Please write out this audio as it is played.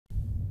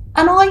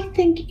And I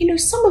think, you know,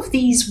 some of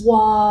these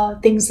were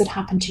things that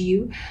happened to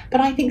you, but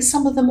I think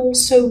some of them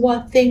also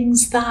were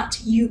things that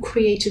you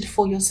created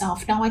for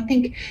yourself. Now, I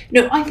think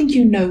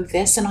you know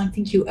this, and I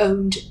think you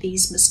owned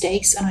these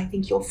mistakes, and I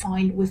think you're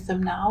fine with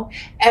them now.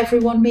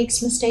 Everyone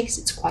makes mistakes,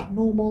 it's quite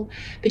normal,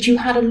 but you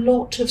had a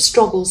lot of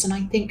struggles, and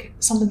I think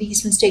some of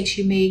these mistakes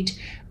you made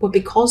were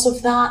because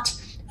of that.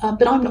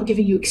 But I'm not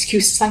giving you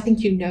excuses. I think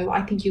you know,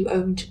 I think you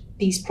owned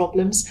these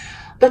problems.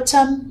 But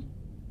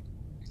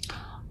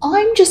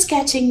I'm just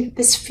getting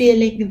this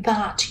feeling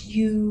that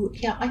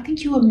I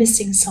think you were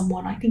missing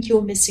someone. I think you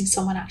were missing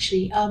someone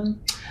actually.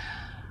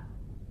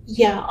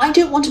 Yeah, I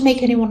don't want to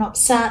make anyone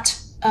upset,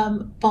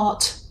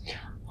 but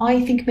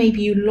I think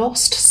maybe you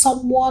lost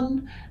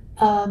someone,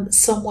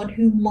 someone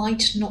who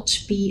might not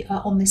be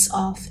on this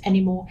earth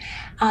anymore.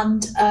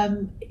 And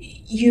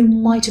you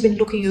might have been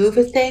looking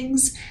over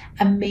things,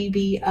 and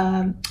maybe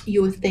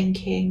you were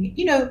thinking,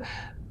 you know,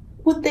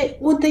 what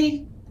would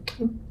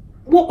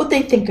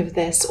they think of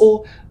this,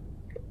 or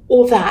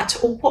that,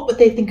 or what would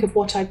they think of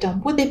what I've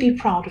done? Would they be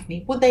proud of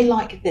me? Would they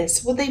like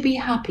this? Would they be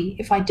happy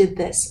if I did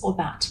this or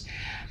that?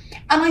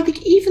 And I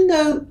think even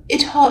though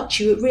it hurt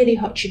you, it really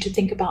hurt you to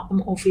think about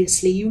them,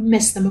 obviously. You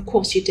miss them, of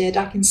course you did,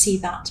 I can see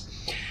that.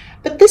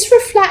 But this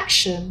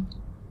reflection,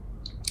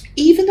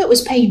 even though it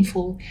was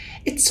painful,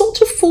 it sort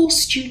of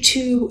forced you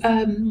to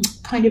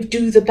kind of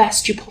do the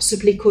best you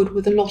possibly could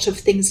with a lot of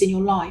things in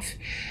your life.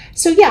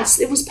 So yes,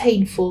 it was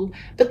painful,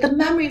 but the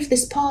memory of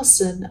this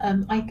person,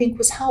 I think,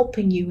 was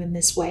helping you in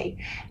this way.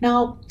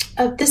 Now,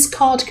 this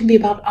card can be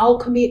about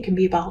alchemy. It can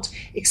be about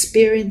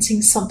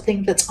experiencing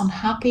something that's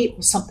unhappy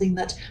or something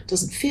that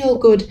doesn't feel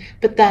good,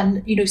 but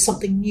then, you know,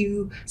 something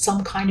new,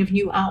 some kind of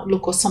new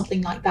outlook or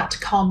something like that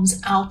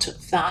comes out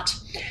of that.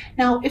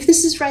 Now, if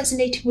this is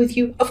resonating with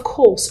you, of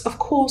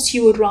course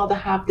you would rather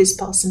have this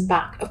person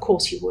back. Of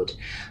course you would.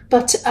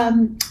 But,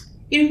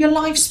 you know, your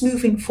life's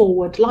moving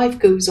forward, life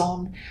goes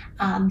on,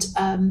 and,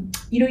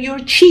 you know, you're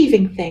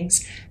achieving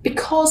things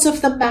because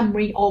of the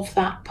memory of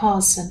that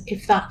person,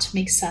 if that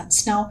makes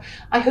sense. Now,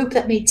 I hope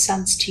that made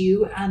sense to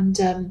you, and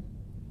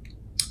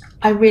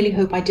I really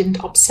hope I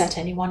didn't upset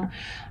anyone.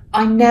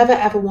 I never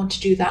ever want to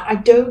do that. I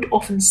don't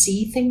often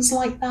see things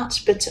like that,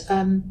 but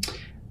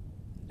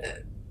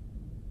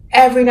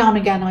every now and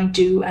again I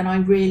do, and I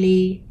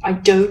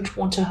don't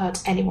want to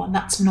hurt anyone.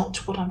 That's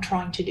not what I'm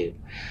trying to do.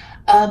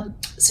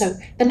 So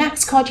the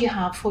next card you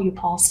have for your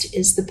past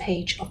is the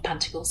Page of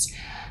Pentacles.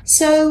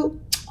 So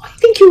I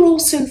think you're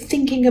also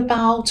thinking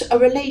about a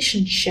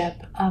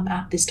relationship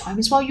at this time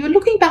as well. You're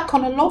looking back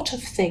on a lot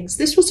of things.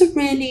 This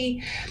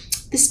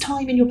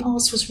time in your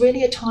past was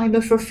really a time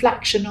of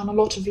reflection on a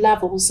lot of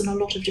levels and a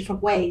lot of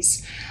different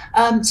ways.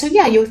 So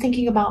yeah, you're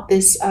thinking about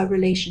this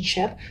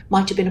relationship,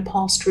 might have been a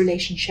past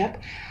relationship.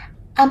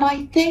 And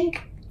I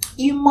think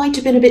you might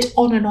have been a bit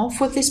on and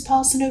off with this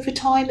person over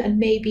time, and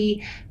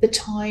maybe the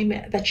time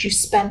that you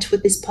spent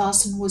with this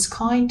person was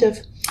kind of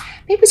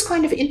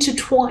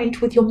intertwined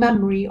with your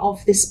memory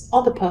of this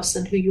other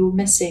person who you were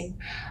missing.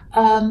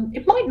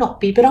 It might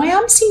not be, but I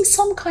am seeing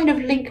some kind of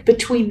link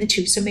between the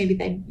two. So maybe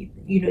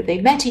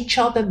they met each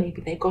other,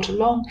 maybe they got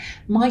along,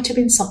 might have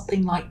been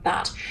something like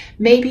that.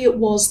 Maybe it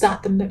was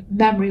that the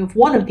memory of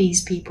one of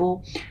these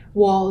people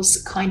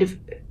was kind of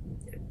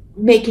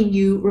making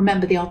you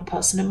remember the other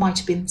person. It might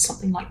have been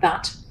something like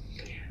that.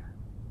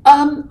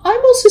 I'm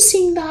also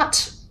seeing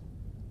that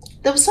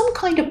there was some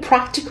kind of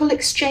practical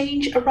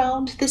exchange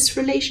around this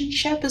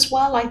relationship as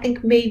well. I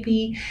think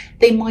maybe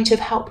they might have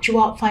helped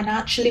you out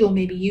financially, or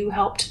maybe you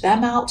helped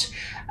them out.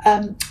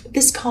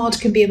 This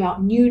card can be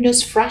about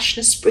newness,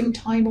 freshness,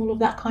 springtime, all of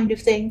that kind of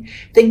thing,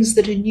 things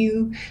that are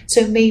new.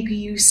 So maybe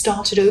you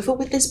started over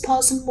with this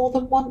person more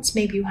than once.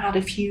 Maybe you had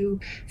a few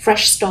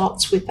fresh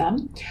starts with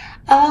them.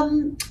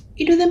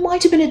 You know, there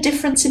might have been a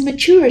difference in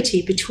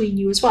maturity between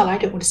you as well. I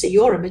don't want to say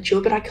you're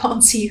immature, but I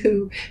can't see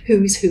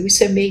who's who.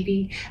 So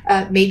maybe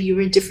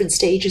you're in different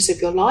stages of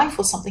your life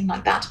or something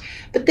like that.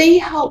 But they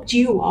helped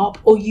you up,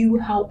 or you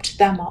helped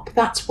them up.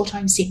 That's what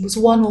I'm seeing, was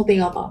one or the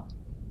other.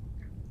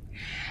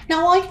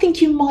 Now, I think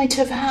you might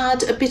have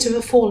had a bit of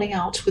a falling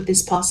out with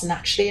this person,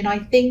 actually. And I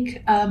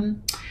think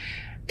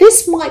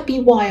this might be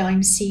why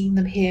I'm seeing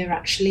them here,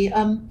 actually.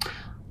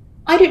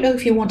 I don't know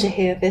if you want to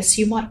hear this,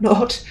 you might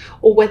not,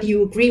 or whether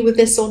you agree with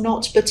this or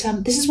not, but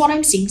this is what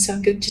I'm seeing, so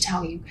I'm going to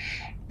tell you.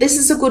 This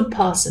is a good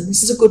person.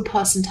 This is a good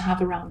person to have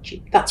around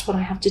you. That's what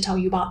I have to tell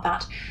you about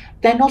that.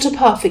 They're not a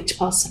perfect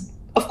person.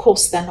 Of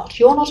course they're not.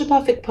 You're not a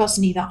perfect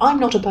person either. I'm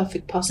not a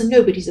perfect person.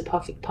 Nobody's a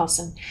perfect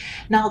person.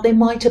 Now, they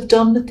might have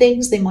done the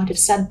things, they might have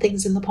said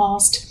things in the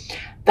past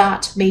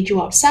that made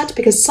you upset,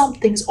 because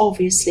something's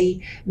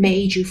obviously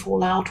made you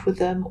fall out with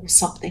them or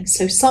something.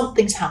 So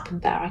something's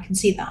happened there. I can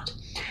see that.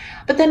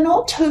 But they're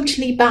not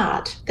totally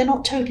bad. They're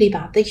not totally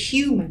bad. They're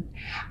human.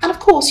 And of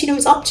course, you know,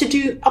 it's up to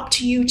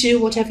you to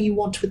do whatever you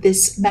want with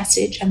this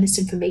message and this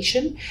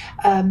information.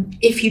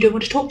 If you don't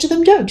want to talk to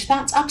them, don't.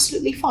 That's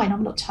absolutely fine.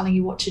 I'm not telling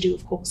you what to do,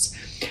 of course.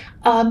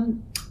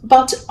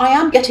 But I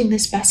am getting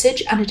this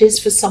message, and it is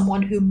for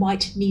someone who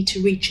might need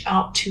to reach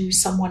out to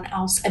someone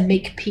else and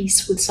make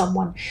peace with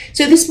someone.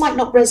 So this might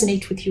not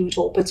resonate with you at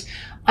all, but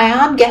I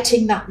am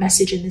getting that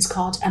message in this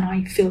card, and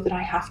I feel that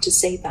I have to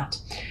say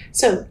that.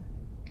 So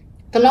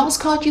the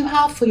last card you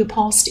have for your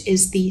past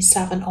is the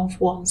Seven of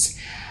Wands.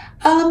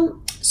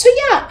 So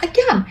yeah,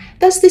 again,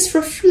 there's this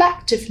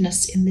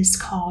reflectiveness in this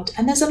card,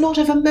 and there's a lot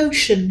of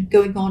emotion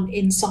going on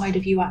inside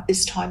of you at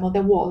this time, or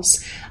there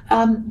was.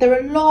 There are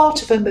a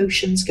lot of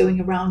emotions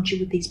going around you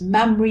with these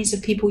memories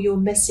of people you're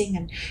missing,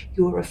 and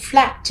you're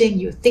reflecting,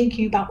 you're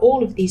thinking about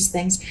all of these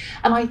things,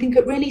 and I think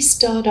it really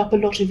stirred up a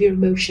lot of your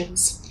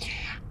emotions.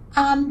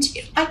 And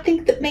I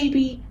think that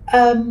maybe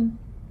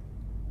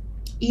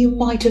you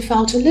might have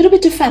felt a little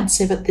bit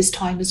defensive at this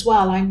time as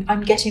well.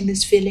 I'm getting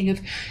this feeling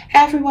of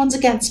everyone's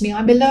against me,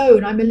 I'm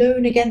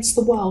alone against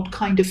the world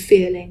kind of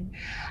feeling.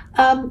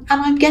 And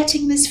I'm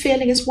getting this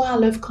feeling as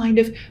well of kind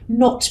of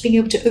not being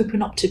able to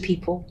open up to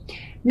people.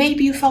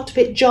 Maybe you felt a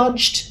bit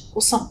judged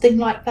or something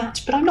like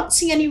that, but I'm not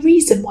seeing any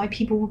reason why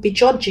people would be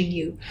judging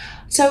you.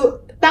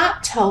 So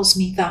that tells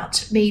me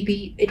that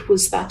maybe it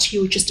was that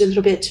you were just a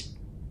little bit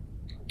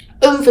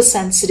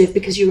oversensitive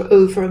because you were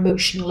over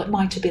emotional. It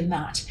might have been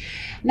that.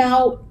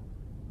 Now,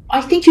 I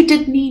think you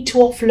did need to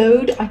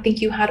offload. I think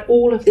you had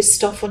all of this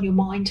stuff on your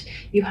mind.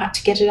 You had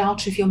to get it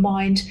out of your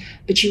mind,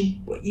 but you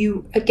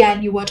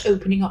weren't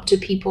opening up to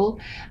people.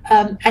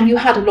 And you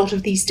had a lot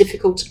of these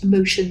difficult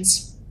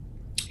emotions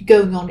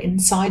going on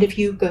inside of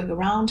you, going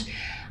around.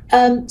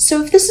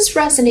 So if this is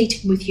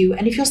resonating with you,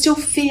 and if you're still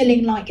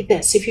feeling like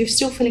this, if you're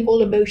still feeling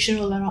all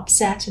emotional and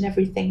upset and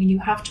everything, and you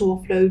have to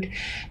offload,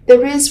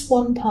 there is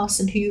one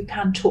person who you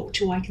can talk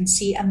to, I can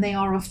see, and they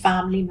are a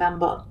family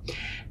member.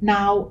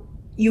 Now,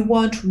 you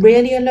weren't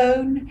really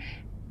alone.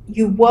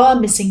 You were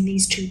missing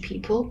these two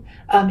people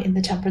in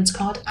the Temperance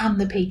card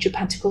and the Page of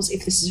Pentacles,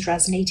 if this is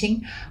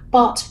resonating.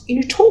 But,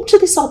 talk to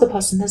this other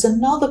person. There's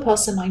another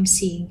person I'm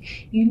seeing.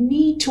 You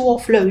need to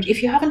offload.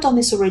 If you haven't done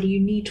this already, you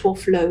need to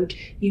offload.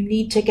 You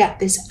need to get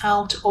this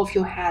out of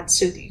your head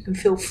so that you can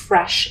feel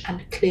fresh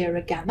and clear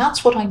again.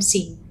 That's what I'm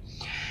seeing.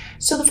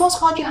 So the first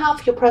card you have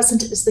for your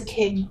present is the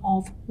King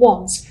of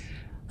Wands.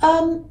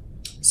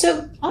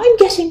 So I'm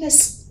getting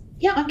this.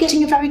 Yeah, I'm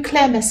getting a very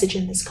clear message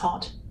in this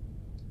card.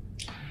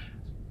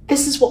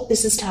 This is what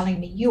this is telling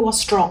me. You are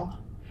strong.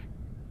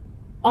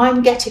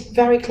 I'm getting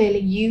very clearly,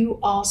 you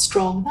are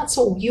strong. That's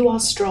all. You are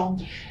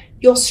strong.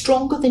 You're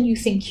stronger than you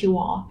think you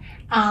are.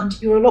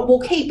 And you're a lot more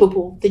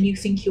capable than you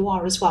think you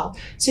are as well.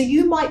 So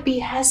you might be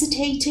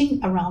hesitating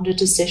around a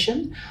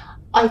decision.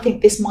 I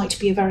think this might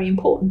be a very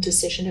important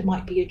decision. It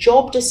might be a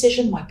job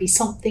decision, might be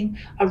something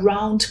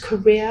around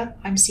career.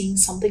 I'm seeing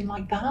something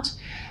like that.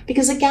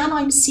 Because again,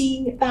 I'm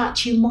seeing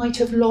that you might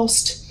have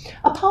lost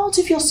a part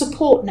of your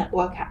support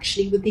network,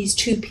 actually, with these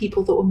two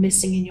people that were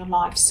missing in your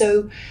life.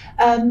 So,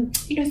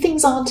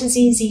 things aren't as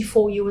easy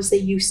for you as they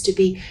used to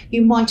be.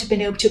 You might have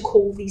been able to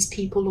call these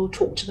people or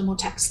talk to them or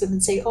text them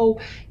and say, oh,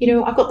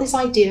 I've got this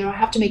idea. I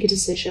have to make a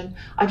decision.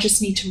 I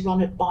just need to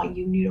run it by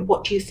you.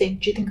 What do you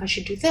think? Do you think I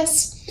should do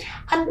this?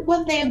 And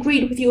when they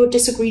agreed with you or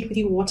disagreed with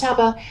you or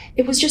whatever,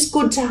 it was just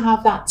good to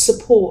have that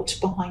support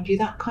behind you,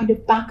 that kind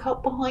of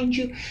backup behind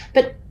you.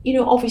 But,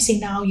 obviously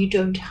now you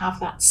don't have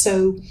that.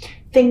 So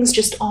things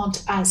just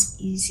aren't as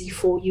easy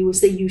for you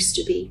as they used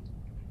to be.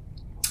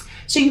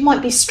 So you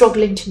might be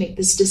struggling to make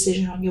this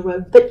decision on your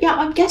own. But yeah,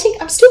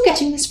 I'm still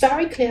getting this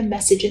very clear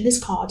message in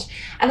this card,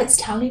 and it's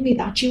telling me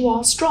that you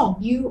are strong.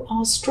 You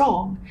are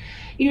strong.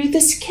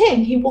 This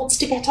king, he wants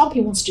to get up,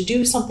 he wants to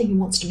do something, he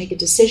wants to make a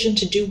decision,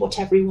 to do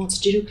whatever he wants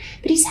to do,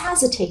 but he's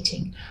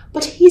hesitating.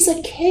 But he's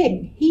a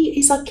king. He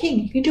is a king.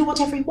 He can do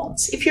whatever he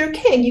wants. If you're a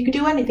king, you can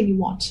do anything you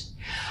want.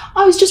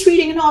 I was just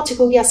reading an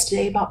article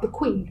yesterday about the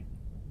Queen.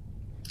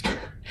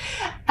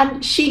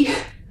 And she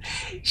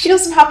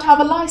doesn't have to have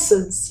a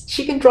license.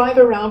 She can drive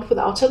around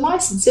without a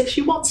license if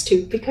she wants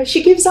to, because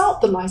she gives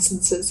out the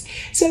licenses.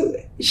 So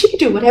she can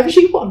do whatever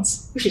she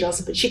wants. Well, she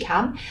doesn't, but she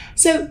can.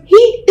 So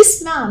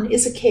this man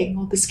is a king,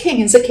 or this king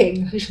is a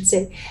king, I should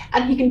say,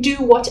 and he can do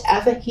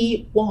whatever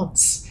he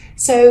wants.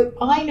 So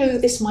I know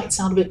this might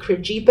sound a bit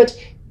cringy, but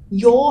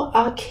you're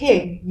a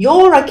king.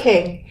 You're a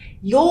king.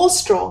 You're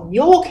strong,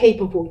 you're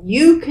capable,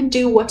 you can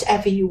do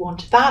whatever you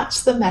want.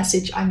 That's the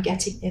message I'm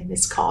getting in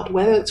this card,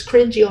 whether it's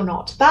cringy or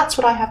not. That's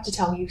what I have to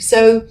tell you.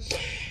 So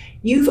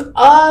you've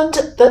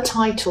earned the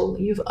title.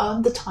 You've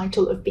earned the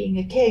title of being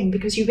a king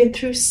because you've been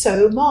through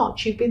so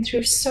much. You've been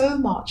through so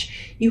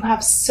much. You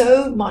have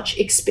so much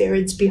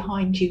experience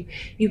behind you.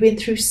 You've been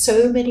through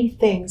so many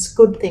things,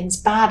 good things,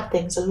 bad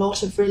things, a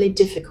lot of really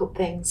difficult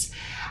things.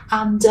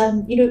 And,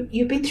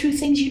 you've been through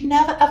things you'd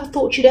never ever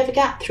thought you'd ever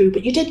get through,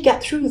 but you did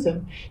get through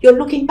them. You're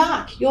looking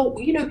back.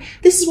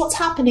 This is what's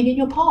happening in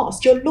your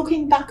past. You're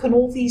looking back on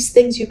all these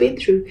things you've been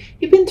through.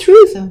 You've been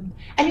through them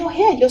and you're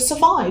here. You're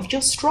survived.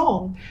 You're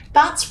strong.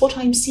 That's what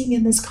I'm seeing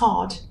in this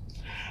card.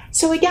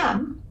 So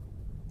again,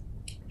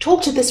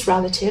 talk to this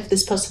relative,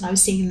 this person I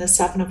was seeing in the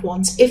Seven of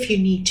Wands, if you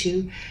need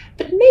to,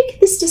 but make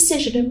this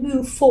decision and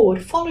move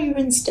forward. Follow your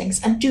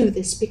instincts and do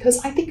this, because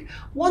I think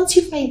once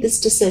you've made this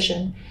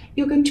decision,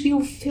 you're going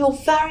to feel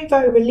very,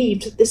 very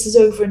relieved that this is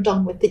over and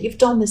done with, that you've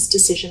done this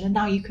decision and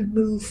now you can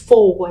move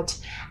forward.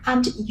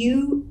 And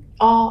you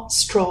are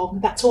strong.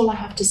 That's all I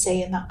have to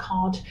say in that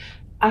card.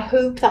 I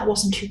hope that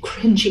wasn't too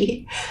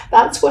cringy.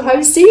 That's what I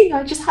was seeing.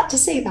 I just had to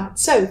say that.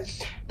 So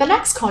the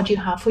next card you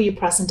have for your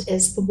present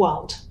is the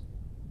World.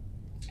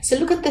 So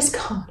look at this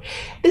card.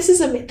 This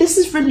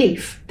is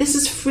relief. This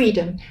is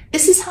freedom.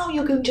 This is how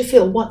you're going to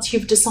feel once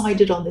you've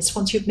decided on this,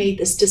 once you've made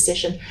this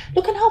decision.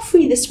 Look at how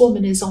free this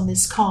woman is on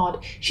this card.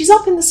 She's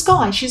up in the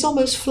sky. She's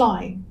almost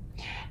flying.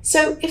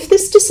 So if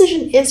this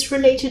decision is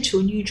related to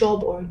a new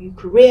job or a new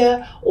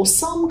career or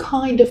some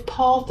kind of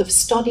path of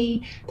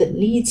study that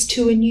leads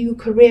to a new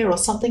career or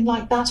something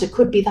like that, it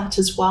could be that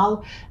as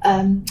well.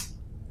 I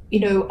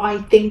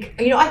think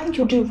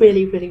you'll do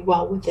really, really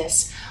well with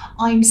this.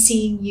 I'm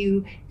seeing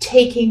you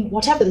taking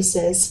whatever this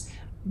is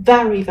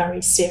very,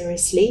 very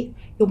seriously.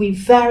 You'll be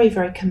very,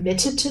 very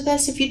committed to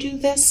this if you do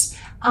this.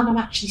 And I'm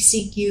actually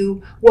seeing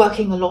you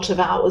working a lot of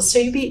hours. So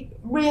you'll be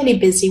really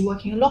busy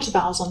working a lot of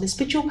hours on this,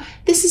 but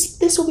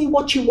this will be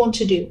what you want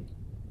to do.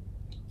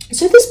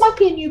 So this might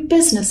be a new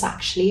business,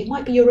 actually. It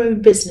might be your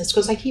own business,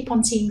 because I keep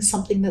on seeing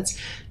something that's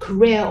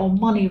career or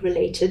money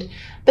related.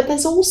 But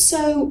there's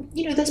also,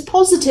 there's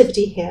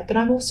positivity here, but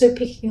I'm also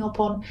picking up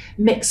on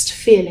mixed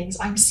feelings.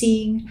 I'm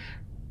seeing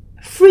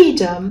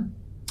freedom,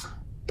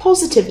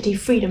 positivity,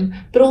 freedom,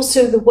 but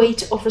also the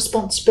weight of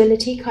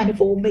responsibility kind of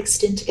all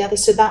mixed in together.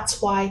 So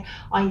that's why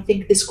I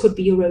think this could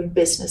be your own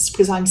business,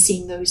 because I'm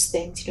seeing those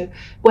things.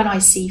 When I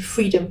see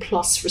freedom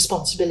plus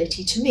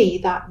responsibility, to me,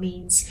 that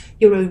means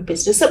your own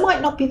business. It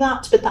might not be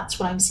that, but that's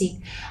what I'm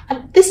seeing.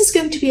 And this is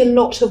going to be a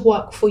lot of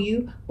work for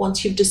you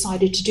once you've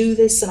decided to do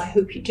this, and I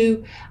hope you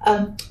do.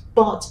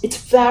 But it's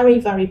very,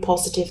 very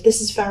positive. This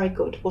is very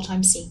good, what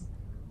I'm seeing.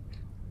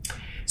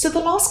 So the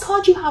last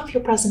card you have for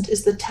your present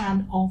is the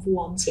Ten of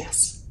Wands.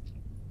 Yes.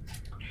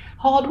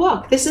 Hard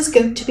work. This is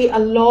going to be a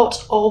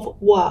lot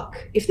of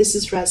work if this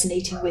is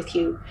resonating with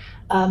you.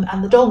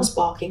 And the dog's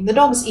barking. The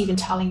dog's even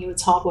telling you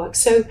it's hard work.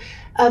 So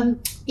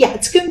yeah,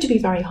 it's going to be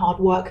very hard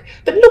work.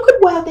 But look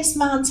at where this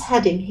man's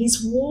heading.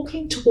 He's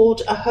walking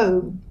toward a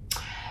home.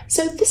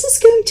 So this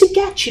is going to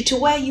get you to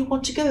where you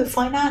want to go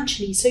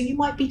financially. So you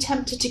might be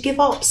tempted to give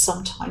up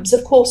sometimes.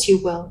 Of course you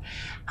will.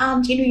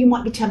 And you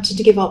might be tempted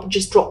to give up and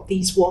just drop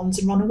these wands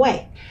and run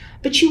away.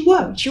 But you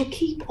won't. You'll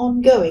keep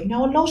on going.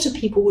 Now, a lot of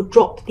people would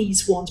drop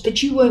these wands,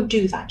 but you won't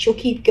do that. You'll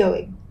keep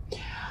going.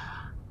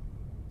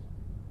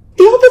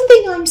 The other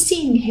thing I'm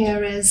seeing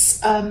here is,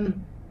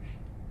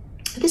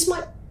 this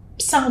might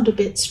sound a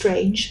bit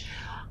strange.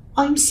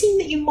 I'm seeing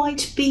that you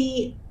might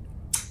be,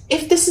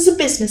 if this is a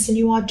business and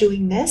you are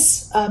doing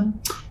this,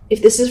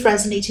 if this is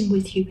resonating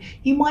with you,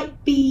 you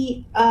might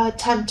be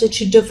tempted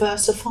to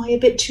diversify a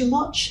bit too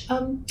much,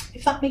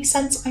 if that makes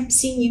sense. I'm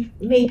seeing you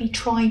maybe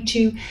trying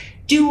to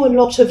do a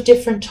lot of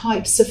different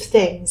types of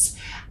things,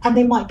 and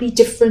they might be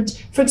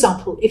different. For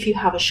example, if you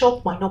have a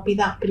shop, might not be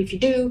that, but if you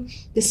do,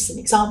 this is an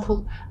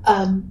example,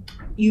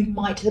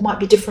 there might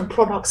be different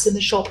products in the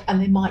shop, and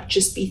they might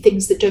just be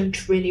things that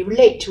don't really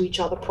relate to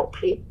each other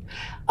properly.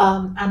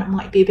 And it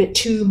might be a bit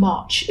too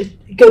much,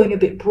 going a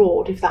bit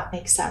broad, if that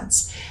makes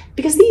sense.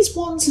 Because these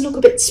wands look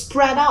a bit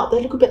spread out,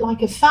 they look a bit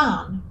like a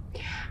fan.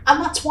 And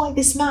that's why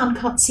this man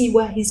can't see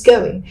where he's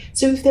going.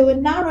 So if they were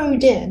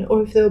narrowed in,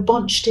 or if they were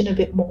bunched in a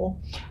bit more,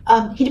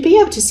 he'd be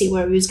able to see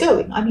where he was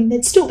going. I mean,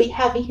 they'd still be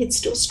heavy, he'd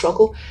still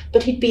struggle,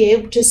 but he'd be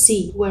able to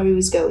see where he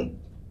was going.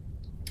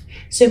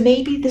 So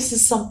maybe this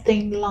is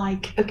something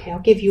like, okay, I'll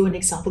give you an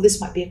example. This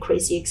might be a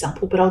crazy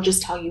example, but I'll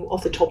just tell you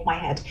off the top of my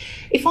head.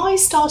 If I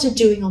started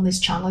doing on this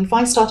channel, if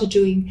I started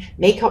doing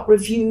makeup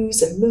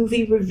reviews and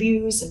movie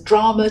reviews and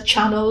drama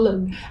channel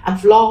and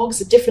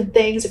vlogs and different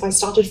things, if I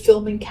started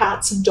filming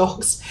cats and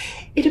dogs,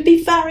 it'd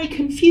be very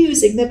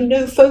confusing. There'd be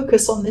no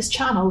focus on this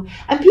channel,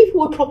 and people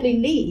would probably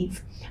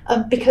leave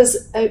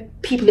because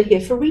people are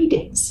here for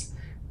readings.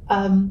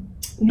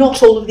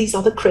 Not all of these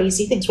other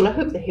crazy things. Well, I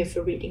hope they're here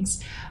for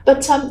readings.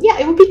 But yeah,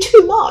 it would be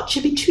too much.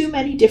 It'd be too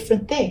many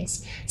different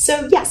things.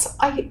 So yes,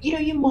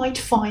 you might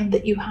find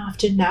that you have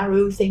to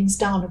narrow things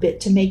down a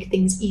bit to make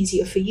things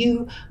easier for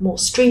you, more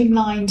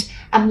streamlined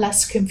and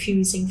less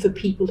confusing for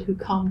people who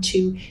come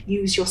to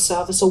use your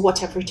service or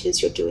whatever it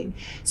is you're doing.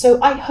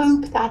 So I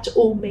hope that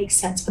all makes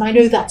sense. And I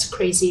know that's a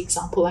crazy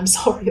example. I'm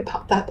sorry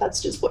about that.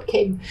 That's just what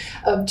came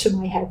to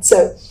my head.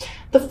 So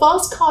the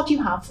first card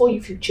you have for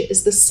your future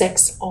is the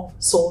Six of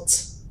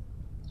Swords.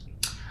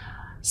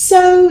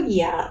 So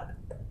yeah,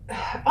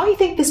 I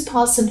think this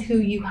person who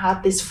you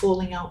had this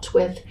falling out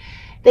with,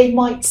 they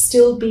might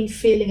still be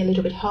feeling a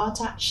little bit hurt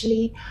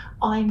actually.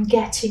 I'm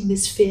getting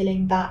this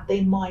feeling that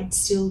they might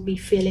still be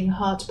feeling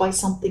hurt by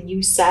something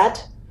you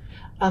said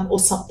or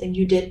something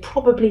you did,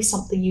 probably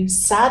something you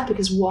said,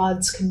 because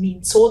words can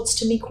mean swords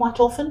to me quite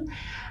often.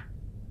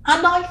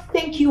 And I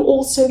think you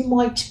also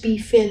might be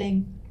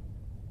feeling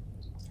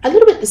a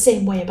little bit the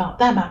same way about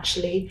them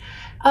actually.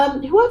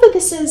 Whoever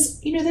this is,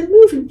 you know, they're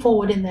moving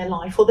forward in their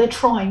life, or they're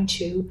trying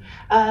to,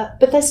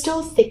 but they're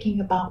still thinking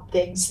about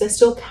things. They're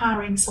still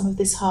carrying some of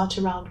this hurt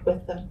around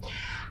with them.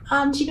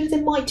 And, you know,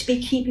 they might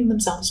be keeping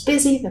themselves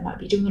busy. They might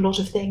be doing a lot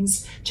of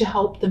things to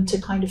help them to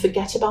kind of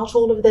forget about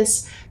all of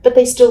this, but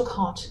they still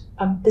can't.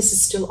 This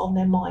is still on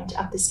their mind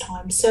at this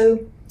time.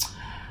 So,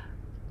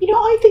 you know,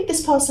 I think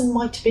this person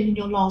might have been in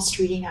your last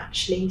reading,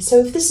 actually. So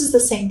if this is the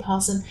same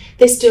person,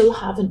 they still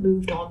haven't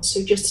moved on.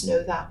 So just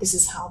know that this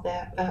is how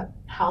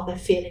they're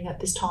feeling at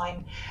this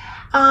time.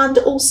 And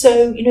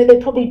also, you know, they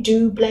probably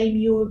do blame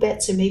you a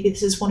bit. So maybe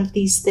this is one of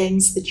these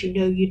things that you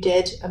know you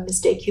did, a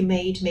mistake you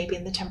made, maybe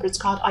in the Temperance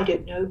card. I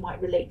don't know,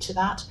 might relate to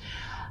that.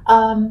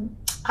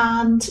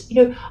 And,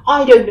 you know,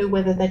 I don't know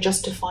whether they're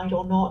justified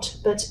or not,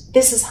 but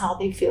this is how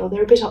they feel.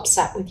 They're a bit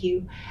upset with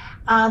you.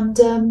 And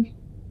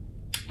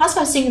as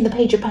I was seeing in the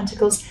Page of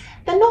Pentacles,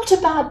 they're not a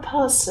bad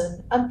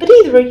person, but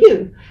either are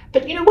you.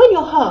 But, you know, when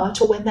you're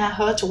hurt, or when they're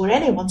hurt, or when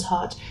anyone's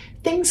hurt,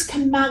 things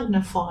can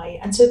magnify,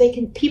 and so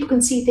people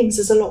can see things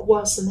as a lot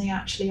worse than they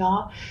actually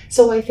are.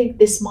 So I think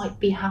this might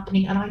be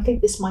happening, and I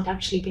think this might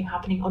actually be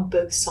happening on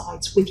both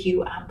sides, with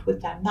you and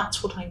with them.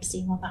 That's what I'm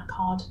seeing on that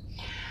card.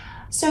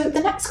 So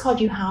the next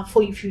card you have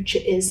for your future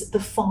is the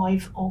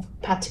Five of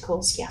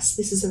Pentacles. Yes,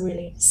 this is a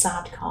really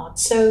sad card.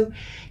 So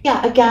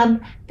yeah,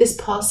 again, this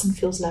person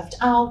feels left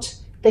out.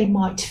 They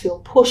might feel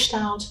pushed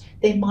out.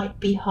 They might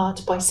be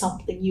hurt by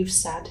something you've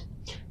said.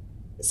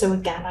 So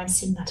again, I'm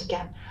seeing that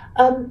again.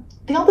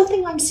 The other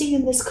thing I'm seeing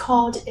in this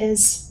card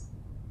is,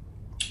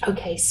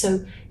 okay,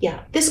 so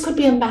yeah, this could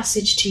be a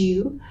message to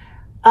you.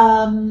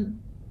 I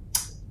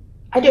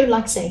don't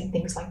like saying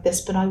things like this,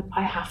 but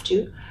I have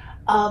to.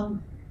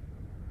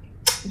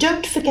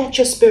 Don't forget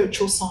your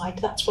spiritual side.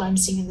 That's what I'm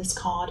seeing in this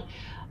card.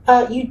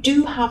 You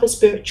do have a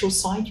spiritual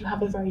side. You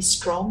have a very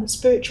strong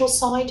spiritual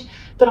side,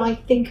 but I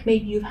think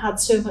maybe you've had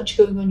so much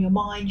going on in your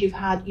mind. You've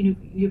had, you know,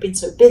 you've been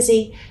so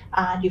busy,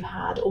 and you've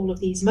had all of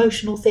these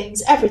emotional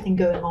things, everything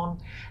going on,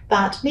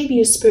 that maybe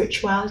your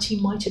spirituality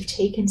might have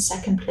taken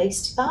second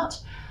place to that.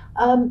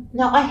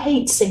 Now, I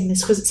hate saying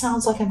this because it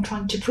sounds like I'm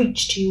trying to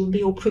preach to you and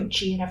be all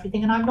preachy and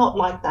everything, and I'm not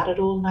like that at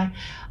all, and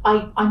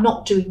I'm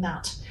not doing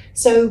that.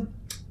 So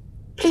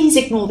please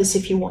ignore this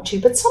if you want to,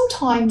 but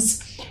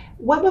sometimes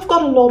when we've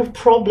got a lot of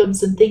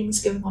problems and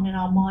things going on in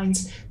our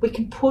minds, we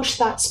can push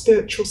that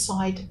spiritual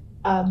side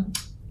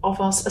of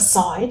us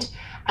aside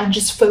and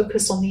just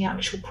focus on the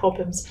actual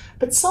problems.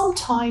 But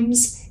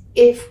sometimes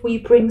if we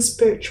bring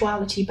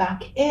spirituality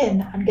back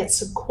in and get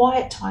some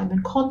quiet time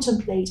and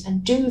contemplate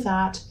and do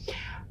that,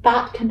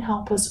 that can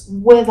help us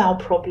with our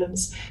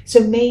problems.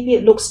 So maybe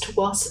it looks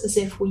to us as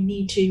if we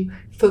need to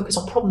focus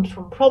on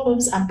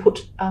problems and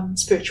put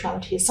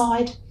spirituality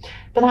aside.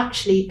 But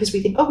actually, because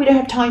we think, oh, we don't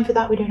have time for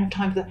that, we don't have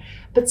time for that.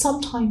 But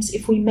sometimes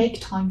if we make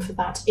time for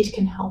that, it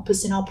can help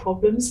us in our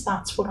problems.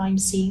 That's what I'm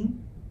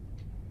seeing.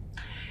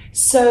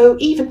 So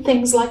even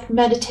things like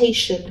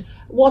meditation,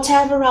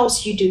 whatever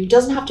else you do,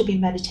 doesn't have to be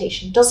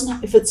meditation. Doesn't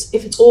have, if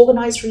it's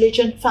organized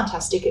religion,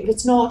 fantastic. If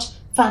it's not,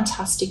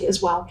 fantastic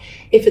as well.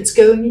 If it's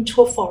going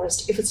into a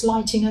forest, if it's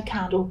lighting a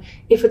candle,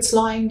 if it's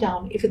lying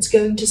down, if it's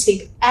going to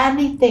sleep,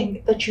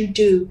 anything that you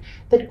do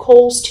that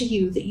calls to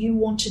you, that you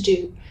want to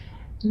do,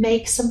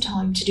 make some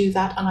time to do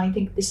that. And I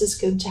think this is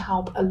going to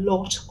help a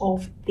lot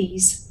of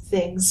these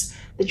things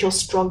that you're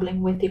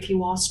struggling with. If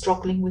you are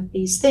struggling with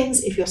these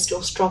things, if you're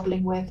still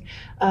struggling with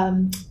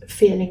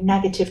feeling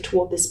negative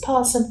toward this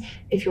person,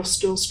 if you're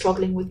still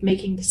struggling with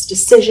making this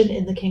decision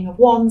in the King of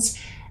Wands,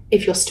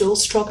 if you're still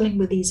struggling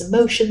with these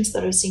emotions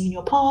that are seen in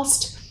your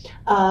past,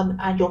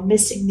 and you're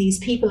missing these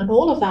people and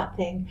all of that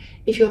thing,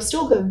 if you're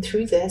still going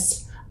through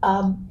this,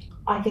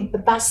 I think the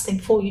best thing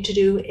for you to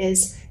do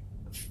is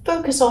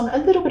focus on a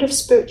little bit of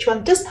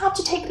spirituality. It doesn't have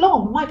to take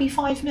long, it might be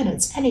 5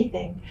 minutes,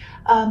 anything.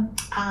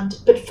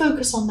 But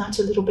focus on that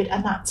a little bit,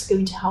 and that's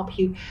going to help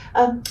you.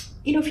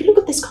 You know, if you look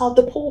at this card,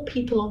 the poor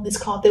people on this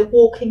card, they're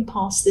walking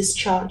past this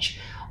church.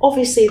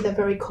 Obviously, they're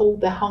very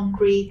cold, they're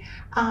hungry,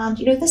 and,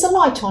 you know, there's a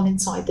light on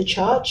inside the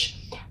church,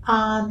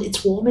 and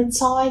it's warm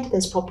inside.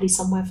 There's probably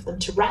somewhere for them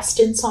to rest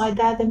inside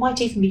there. There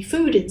might even be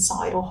food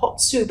inside, or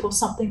hot soup, or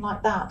something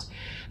like that.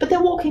 But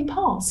they're walking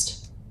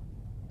past.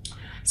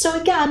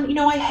 So again, you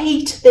know, I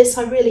hate this.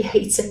 I really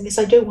hate saying this.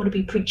 I don't want to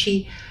be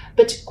preachy,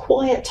 but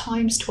quiet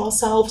times to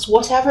ourselves,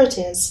 whatever it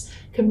is,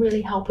 can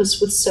really help us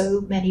with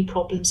so many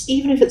problems.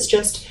 Even if it's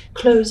just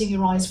closing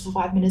your eyes for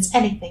 5 minutes,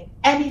 anything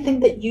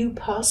that you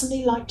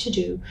personally like to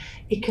do,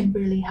 it can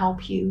really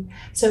help you.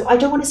 So I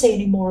don't want to say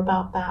any more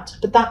about that,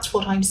 but that's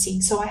what I'm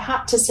seeing. So I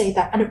had to say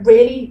that, and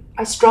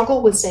I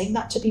struggle with saying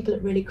that to people.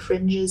 It really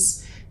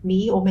cringes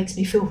me, or makes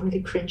me feel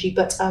really cringy,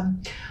 but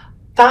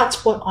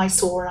that's what I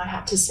saw, and I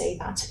had to say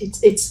that.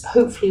 It's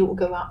hopefully it will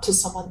go out to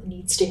someone that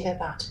needs to hear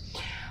that.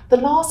 The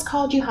last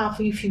card you have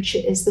for your future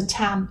is the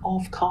Ten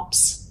of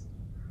Cups.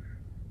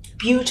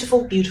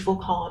 Beautiful, beautiful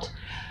card.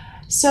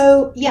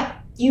 So yeah,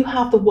 you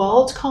have the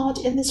World card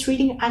in this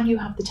reading, and you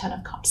have the Ten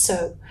of Cups.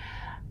 So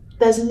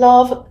there's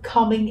love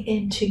coming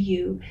into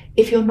you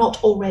if you're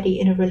not already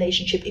in a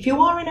relationship. If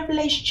you are in a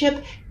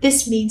relationship,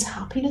 this means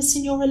happiness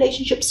in your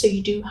relationship. So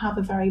you do have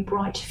a very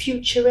bright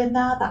future in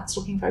there. That's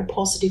looking very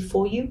positive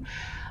for you.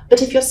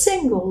 But if you're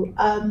single,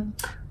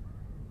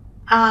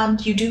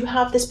 and you do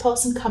have this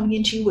person coming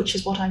into you, which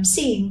is what I'm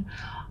seeing,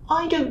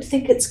 I don't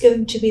think it's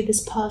going to be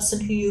this person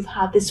who you've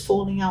had this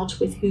falling out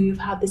with, who you've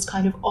had this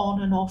kind of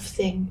on and off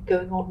thing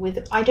going on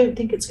with. I don't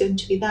think it's going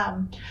to be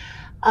them.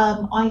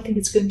 I think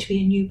it's going to be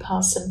a new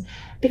person,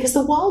 because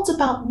the world's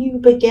about new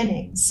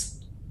beginnings.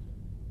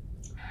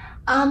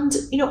 And,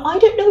 I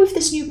don't know if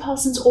this new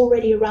person's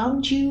already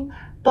around you,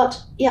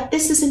 but yeah,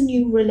 this is a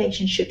new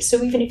relationship.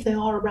 So even if they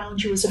are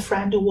around you as a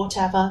friend or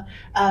whatever,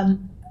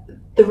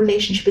 the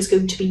relationship is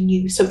going to be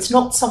new. So it's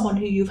not someone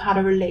who you've had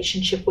a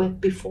relationship with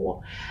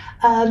before.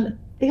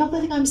 The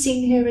other thing I'm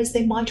seeing here is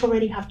they might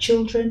already have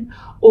children,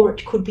 or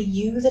it could be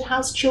you that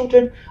has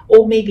children,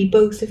 or maybe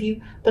both of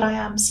you, but I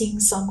am seeing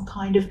some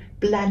kind of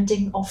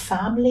blending of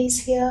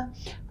families here.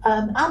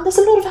 And there's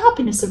a lot of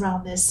happiness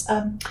around this,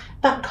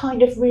 that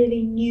kind of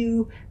really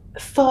new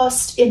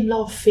first in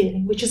love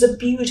feeling, which is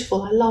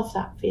I love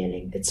that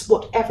feeling. It's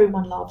what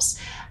everyone loves.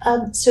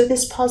 So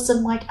this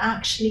person might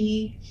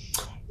actually,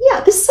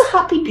 this is a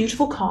happy,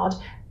 beautiful card.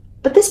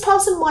 But this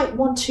person might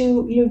want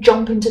to,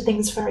 jump into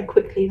things very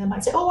quickly. They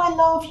might say, oh, I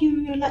love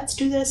you. Let's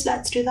do this.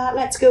 Let's do that.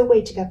 Let's go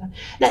away together.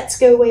 Let's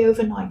go away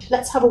overnight.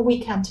 Let's have a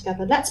weekend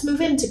together. Let's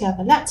move in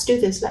together. Let's do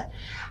this.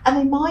 And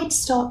they might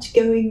start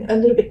going a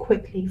little bit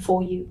quickly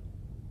for you.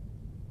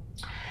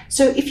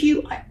 So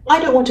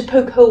I don't want to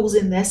poke holes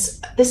in this.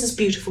 This is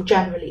beautiful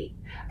generally.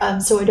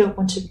 So I don't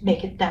want to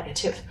make it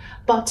negative.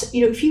 But,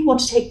 if you want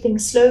to take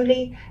things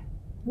slowly,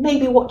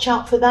 maybe watch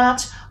out for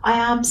that. I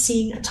am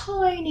seeing a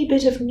tiny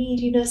bit of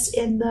neediness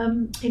in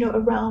them,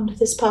 around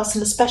this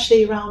person,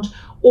 especially around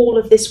all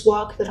of this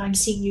work that I'm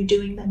seeing you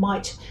doing. They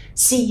might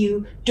see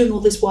you doing all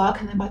this work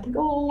and they might think,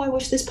 oh, I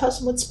wish this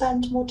person would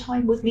spend more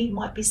time with me. It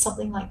might be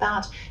something like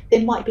that.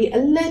 There might be a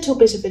little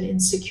bit of an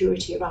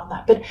insecurity around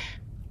that, but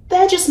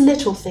they're just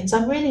little things.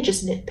 I'm really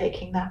just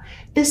nitpicking that.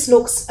 This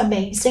looks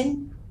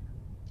amazing,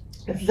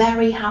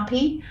 very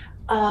happy.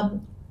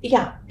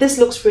 This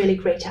looks really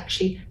great,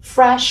 actually.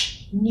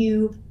 Fresh,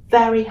 new,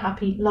 very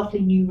happy,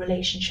 lovely new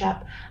relationship.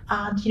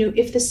 And,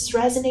 if this is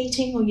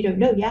resonating, or you don't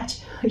know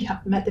yet, you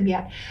haven't met them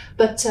yet,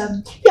 but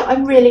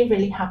I'm really,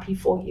 really happy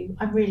for you.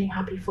 I'm really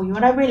happy for you.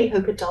 And I really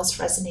hope it does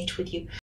resonate with you.